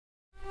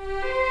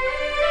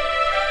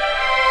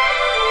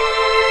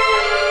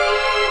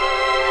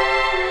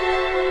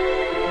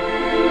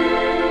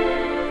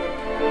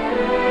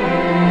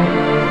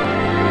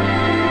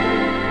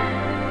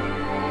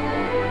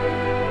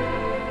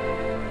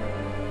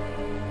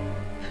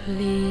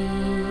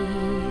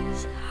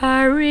Please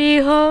hurry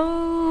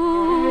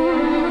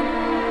home.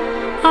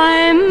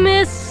 I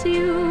miss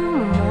you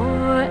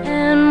more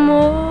and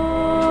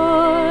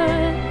more.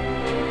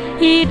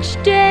 Each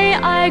day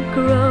I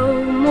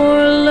grow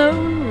more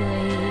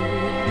lonely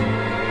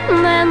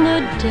than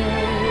the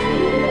day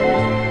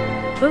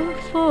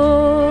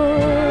before.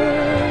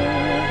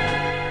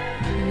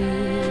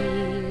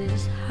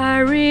 Please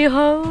hurry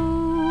home.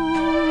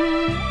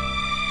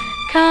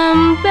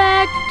 Come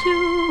back to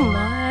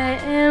my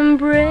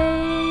embrace,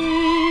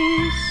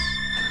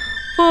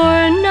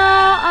 for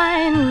now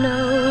I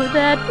know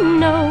that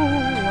no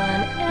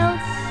one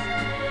else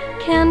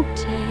can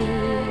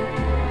take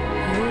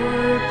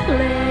your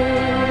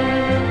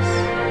place.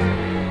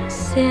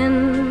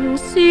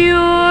 Since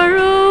you're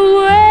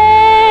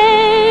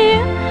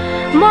away,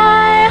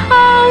 my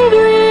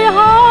hungry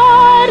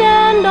heart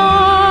and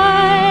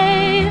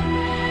I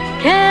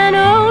can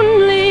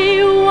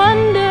only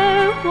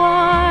wonder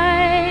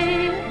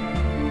why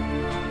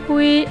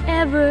we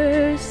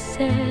ever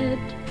said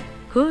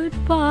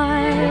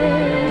goodbye.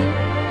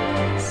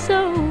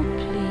 So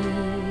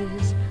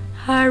please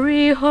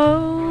hurry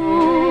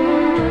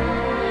home,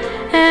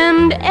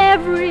 and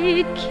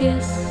every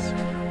kiss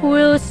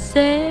will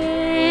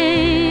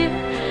say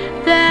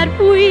that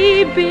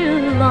we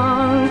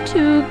belong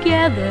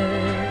together,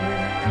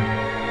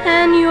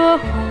 and you're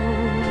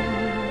home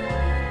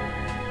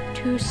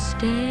to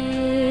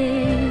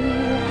stay.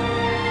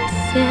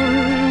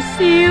 Since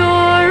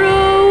you're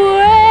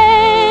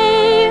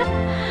away,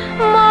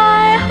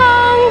 my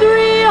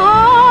hungry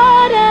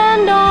heart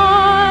and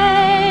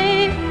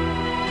I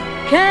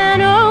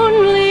can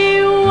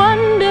only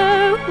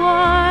wonder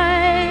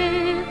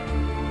why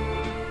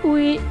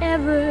we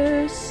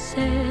ever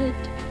said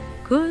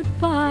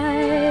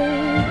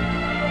goodbye.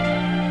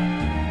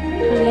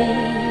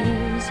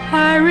 Please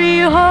hurry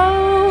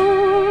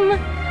home,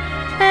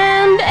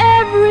 and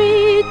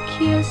every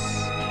kiss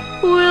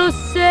will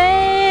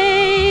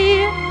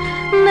say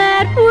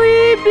that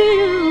we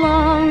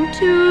belong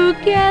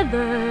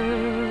together,